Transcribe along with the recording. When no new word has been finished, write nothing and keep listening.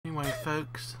Anyway,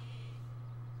 folks,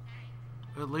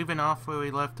 we're leaving off where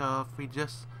we left off. We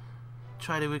just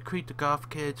try to recruit the goth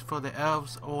kids for the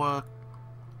elves or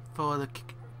for the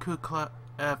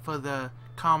for the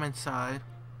common side.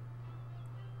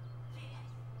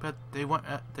 But they want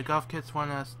the goth kids want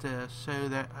us to show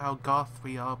that how goth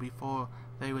we are before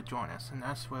they would join us, and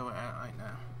that's where we're at right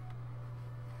now.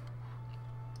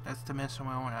 That's the mission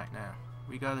we're on right now.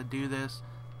 We gotta do this,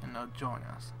 and they'll join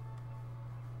us.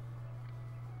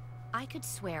 I could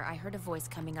swear I heard a voice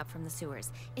coming up from the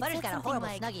sewers. It Butter's said got a something horrible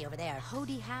like, snuggie over there.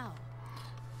 Hody how.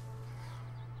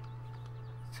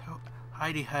 So,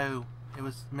 Heidi ho, it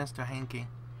was Mr. Hanky.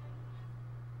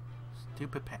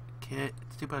 Stupid kid,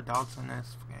 stupid dogs in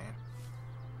this game.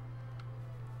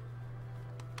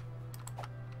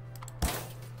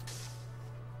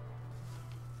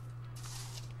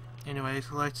 Anyways,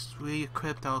 let's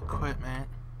re-equip our equipment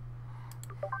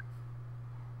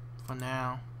for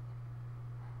now.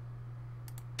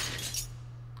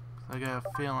 I got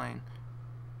a feeling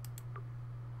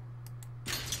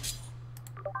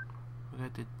we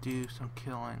got to do some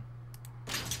killing.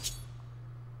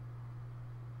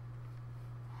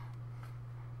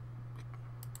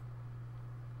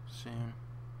 Soon.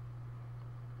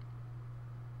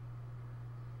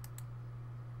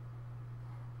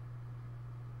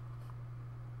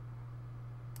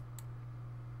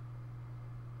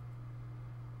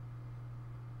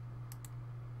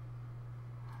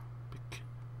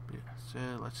 So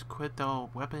let's quit the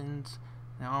weapons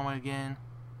and armor again.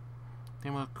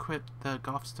 Then we'll quit the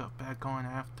golf stuff back on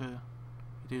after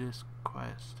we do this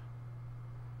quest.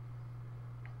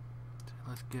 So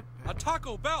let's get back. A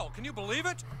Taco Bell, can you believe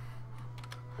it?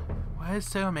 What is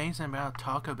so amazing about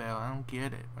Taco Bell? I don't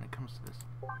get it when it comes to this.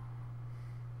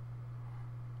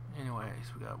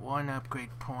 Anyways, we got one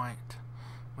upgrade point.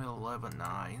 We're level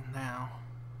 9 now.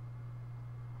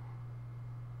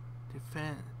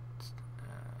 Defense.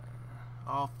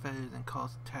 All foes and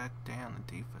cause attack down and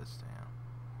defense down.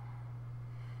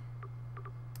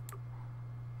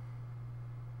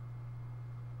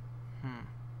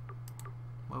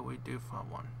 What we do for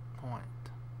 1 point?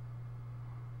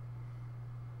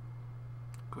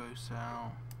 Gross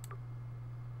out.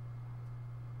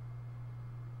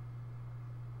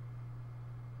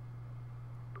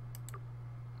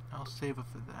 I'll save it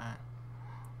for that.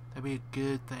 That'd be a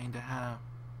good thing to have.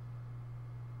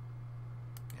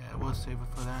 Yeah, we'll save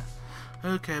it for that.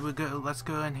 Okay, we go. Let's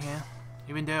go in here.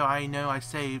 Even though I know I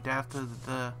saved after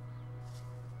the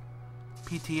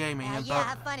PTA meeting. Yeah,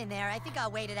 have fun in there. I think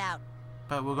I'll wait it out.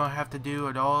 But we're gonna have to do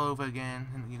it all over again,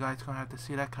 and you guys gonna have to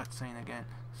see that cutscene again.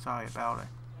 Sorry about it.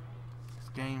 This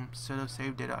game should have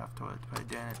saved it afterwards, but it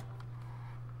didn't.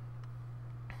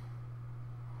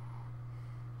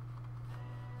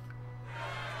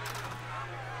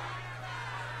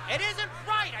 It isn't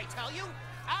right, I tell you!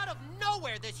 Out of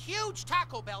nowhere, this huge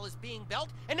Taco Bell is being built,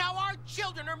 and now our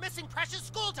children are missing precious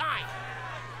school time!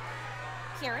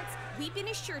 Parents, we've been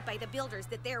assured by the builders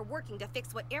that they are working to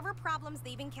fix whatever problems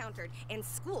they've encountered, and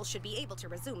school should be able to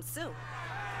resume soon.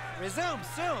 Resume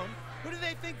soon? Who do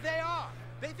they think they are?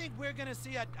 They think we're gonna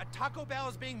see a Taco Bell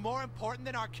as being more important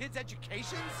than our kids'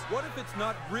 educations? What if it's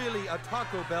not really a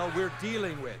Taco Bell we're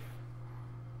dealing with?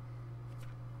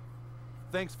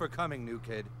 Thanks for coming, new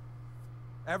kid.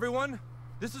 Everyone,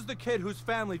 this is the kid whose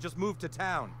family just moved to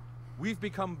town. We've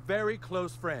become very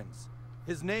close friends.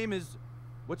 His name is...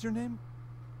 What's your name?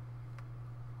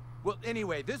 Well,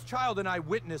 anyway, this child and I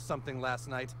witnessed something last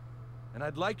night, and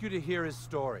I'd like you to hear his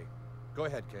story. Go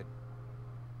ahead, kid.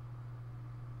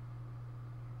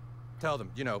 Tell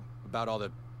them, you know, about all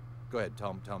the... Go ahead,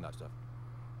 tell them that stuff.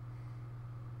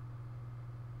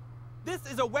 This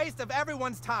is a waste of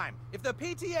everyone's time. If the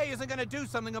PTA isn't gonna do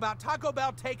something about Taco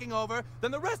Bell taking over, then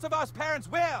the rest of us parents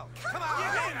will! Come on!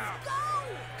 Let's go!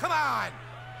 Come on!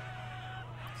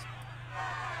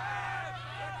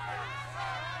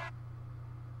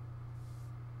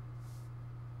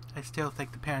 I still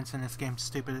think the parents in this game are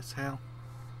stupid as hell.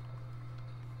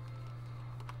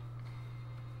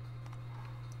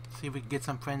 See if we can get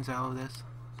some friends out of this.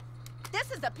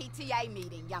 This is a PTA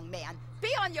meeting, young man. Be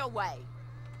on your way.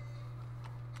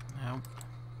 Nope.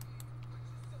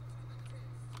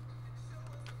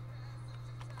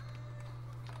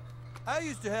 I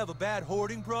used to have a bad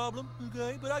hoarding problem,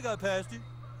 okay, but I got past it.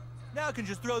 Now I can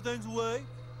just throw things away.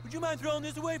 Would you mind throwing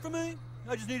this away for me?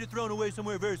 I just need it thrown away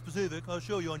somewhere very specific. I'll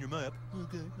show you on your map.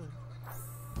 Okay.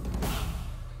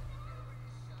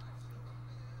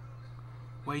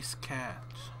 Waste catch.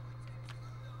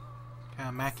 Got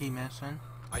a Mackie mission.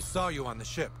 I saw you on the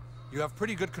ship. You have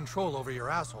pretty good control over your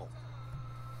asshole.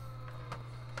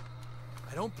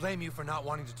 I don't blame you for not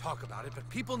wanting to talk about it, but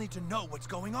people need to know what's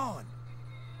going on.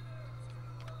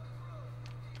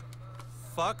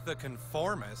 Fuck the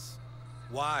conformists.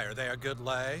 Why? Are they a good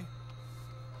lay?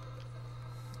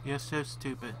 You're so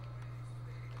stupid.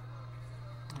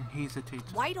 And he's a teacher.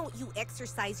 Why don't you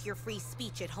exercise your free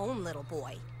speech at home, little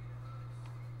boy?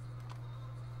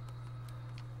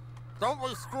 Don't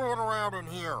be screwing around in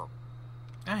here.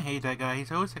 I hate that guy.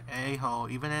 He's always an a-hole,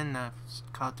 even in the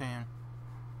cartoon.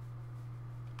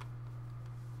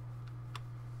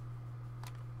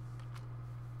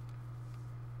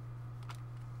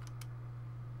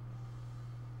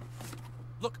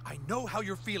 Look, I know how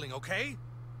you're feeling, okay?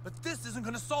 But this isn't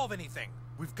gonna solve anything.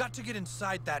 We've got to get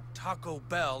inside that Taco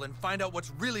Bell and find out what's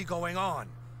really going on.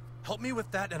 Help me with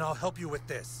that and I'll help you with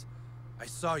this. I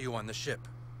saw you on the ship.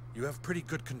 You have pretty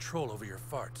good control over your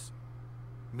farts.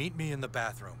 Meet me in the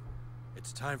bathroom.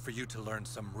 It's time for you to learn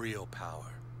some real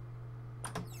power.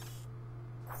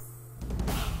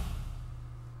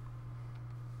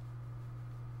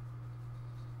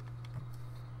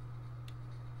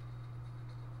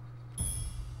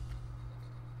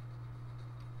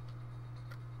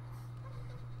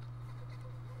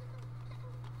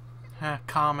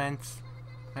 Comments.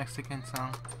 Mexican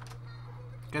song.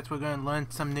 Guess we're gonna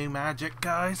learn some new magic,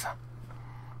 guys.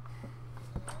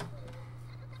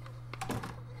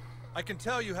 I can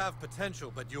tell you have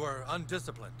potential, but you are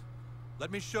undisciplined. Let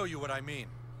me show you what I mean.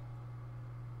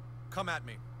 Come at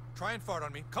me. Try and fart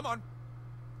on me. Come on.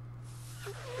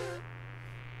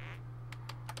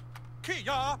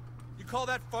 Kia! You call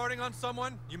that farting on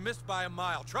someone? You missed by a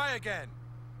mile. Try again.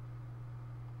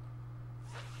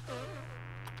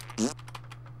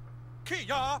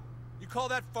 Kia! You call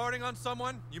that farting on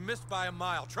someone? You missed by a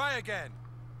mile. Try again.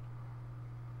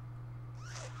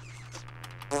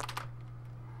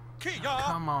 Kia!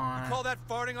 Come on. You call that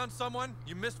farting on someone?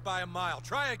 You missed by a mile.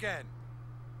 Try again.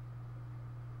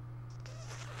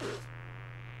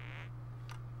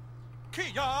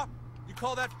 Kia! You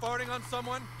call that farting on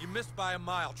someone? You missed by a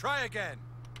mile. Try again.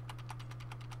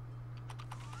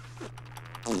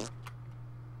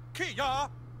 Kia!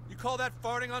 You call that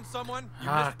farting on someone? You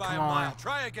missed by a mile.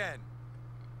 Try again.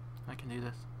 I can do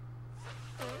this.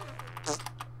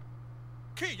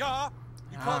 Kia!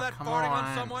 You call that farting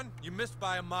on someone? You missed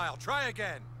by a mile. Try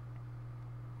again.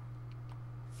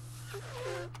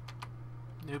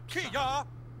 Oops. Kia!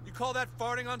 You call that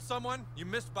farting on someone? You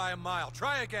missed by a mile.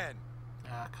 Try again.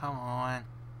 Come on.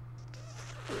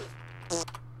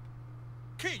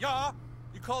 Kia!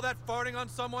 You call that farting on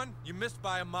someone? You missed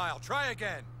by a mile. Try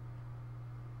again.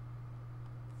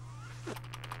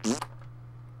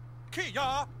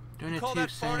 Kia! Doing You it call too that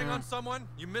farting soon. on someone?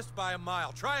 You missed by a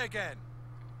mile. Try again.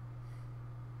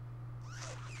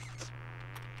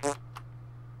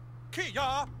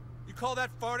 Kia! You call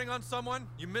that farting on someone?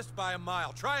 You missed by a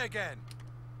mile. Try again.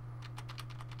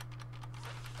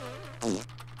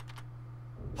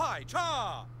 Hi,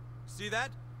 cha! See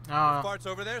that? The fart's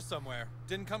over there somewhere.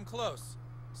 Didn't come close.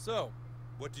 So,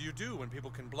 what do you do when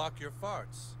people can block your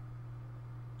farts?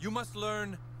 You must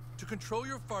learn to control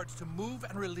your farts to move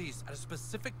and release at a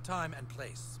specific time and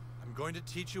place. I'm going to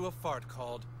teach you a fart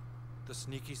called the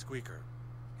Sneaky Squeaker.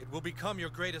 It will become your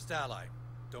greatest ally.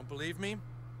 Don't believe me?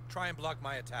 Try and block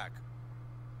my attack.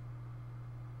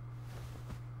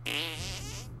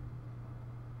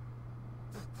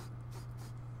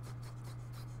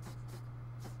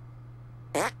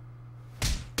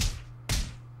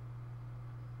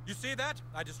 You see that?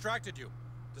 I distracted you.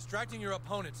 Distracting your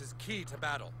opponents is key to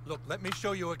battle. Look, let me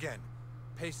show you again.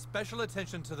 Pay special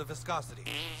attention to the viscosity.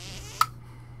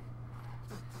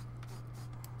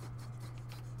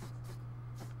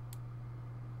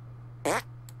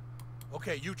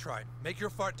 Okay, you try. Make your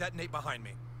fart detonate behind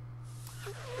me.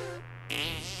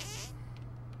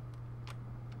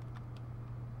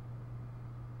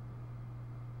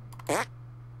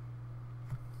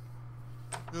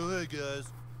 Oh, hey,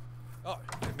 guys. Oh,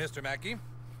 Mr. Mackey.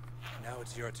 Now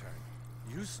it's your turn.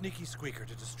 Use Sneaky Squeaker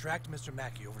to distract Mr.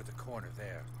 Mackey over to the corner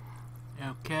there.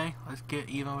 Okay, let's get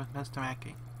even with Mr.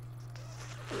 Mackey.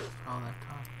 All that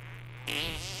time.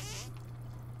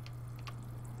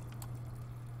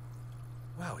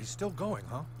 Wow, he's still going,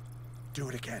 huh? Do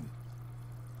it again.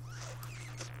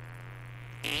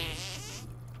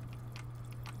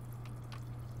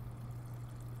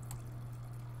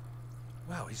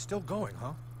 Wow, he's still going,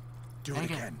 huh? Do it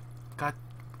again. Got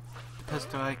the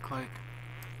pistol right click.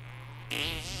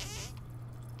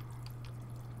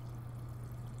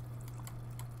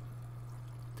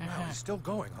 Wow, he's still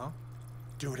going, huh?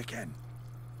 Do it again.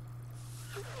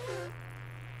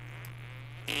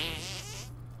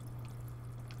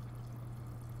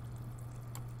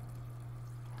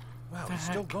 Wow, The he's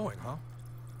still heck? going, huh?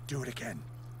 Do it again.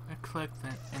 I clicked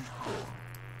it and hold.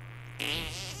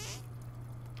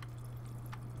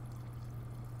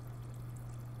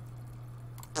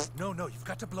 No, no, you've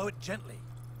got to blow it gently.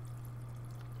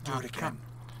 Do it again.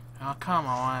 Oh, come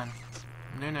on.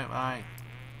 I'm doing it right.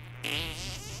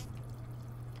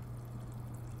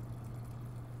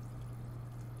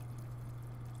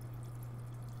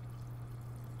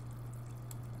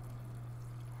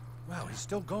 Wow, he's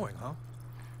still going, huh?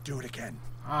 Do it again.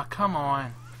 Oh, come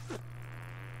on.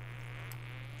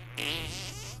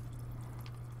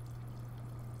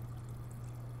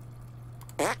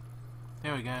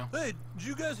 There we go. Hey, did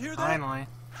you guys hear that? Finally.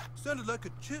 Sounded like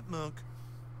a chipmunk.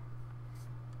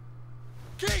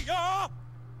 Kia!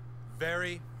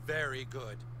 Very, very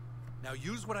good. Now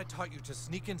use what I taught you to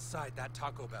sneak inside that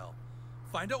Taco Bell.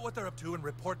 Find out what they're up to and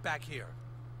report back here.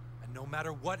 And no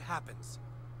matter what happens,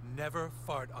 never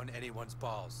fart on anyone's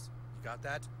balls. You got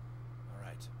that? All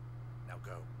right. Now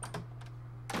go.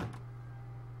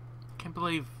 Can't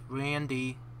believe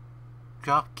Randy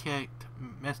drop kicked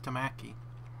Mr. Mackey.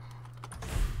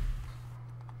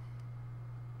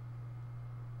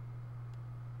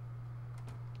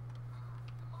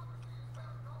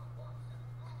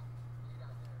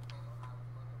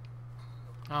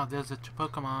 Oh, there's a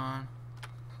Pokemon.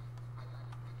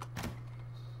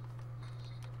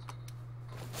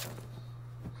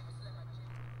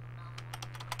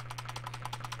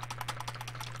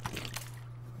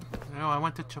 No, I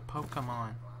went to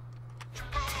Pokemon.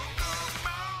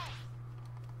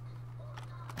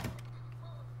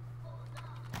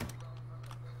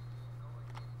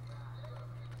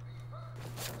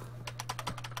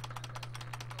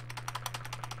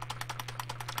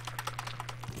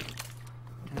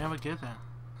 I never get that.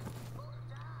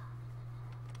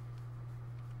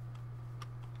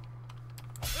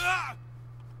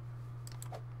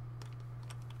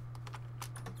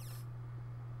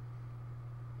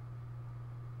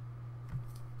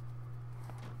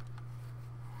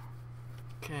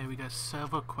 Okay, we got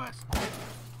several quests.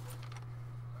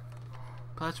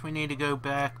 Plus, we need to go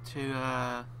back to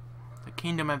the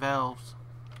Kingdom of Elves.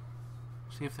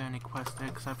 See if there are any quests there,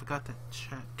 because I forgot to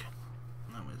check.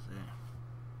 That was there.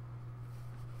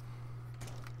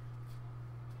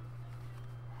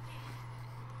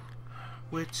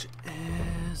 Which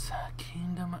is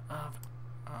Kingdom of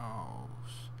Elves.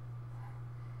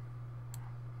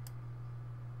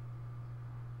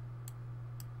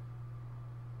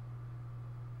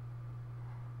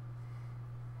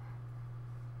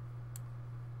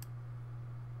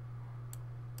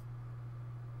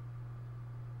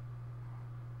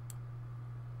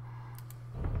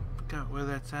 Forgot where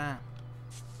that's at.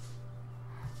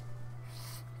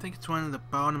 I think it's one of the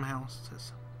bottom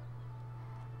houses.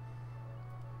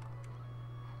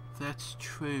 That's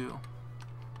true.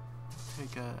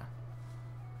 Take a...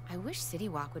 I wish City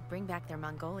Walk would bring back their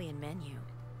Mongolian menu.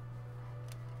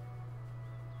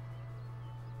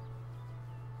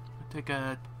 Take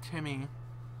a Timmy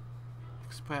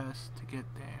Express to get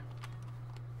there.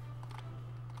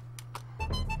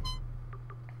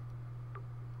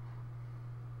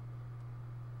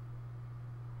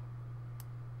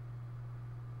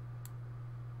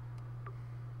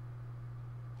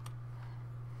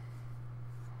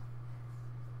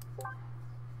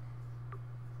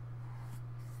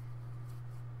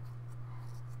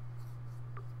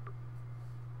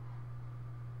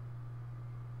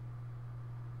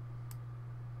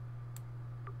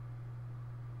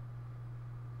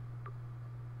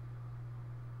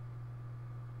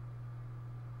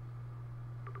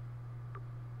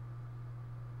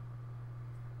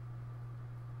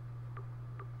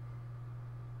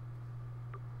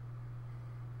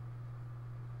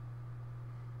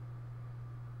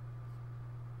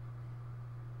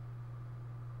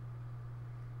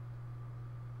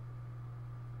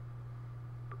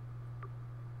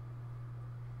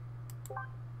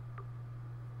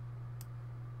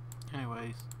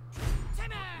 Anyways,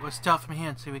 let's start from here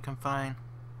and see if we can find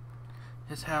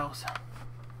his house.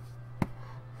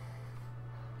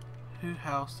 Whose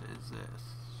house is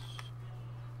this?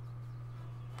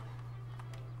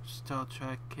 Star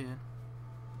Trek kid.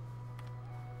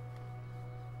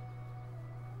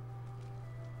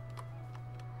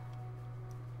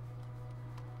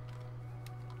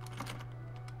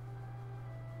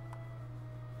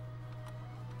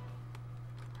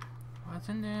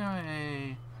 Wasn't there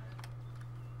a...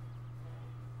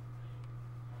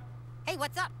 Hey,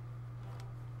 what's up?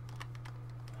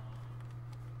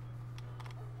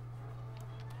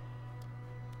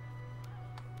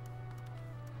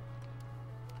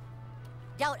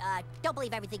 Don't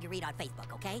believe everything you read on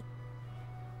Facebook, okay?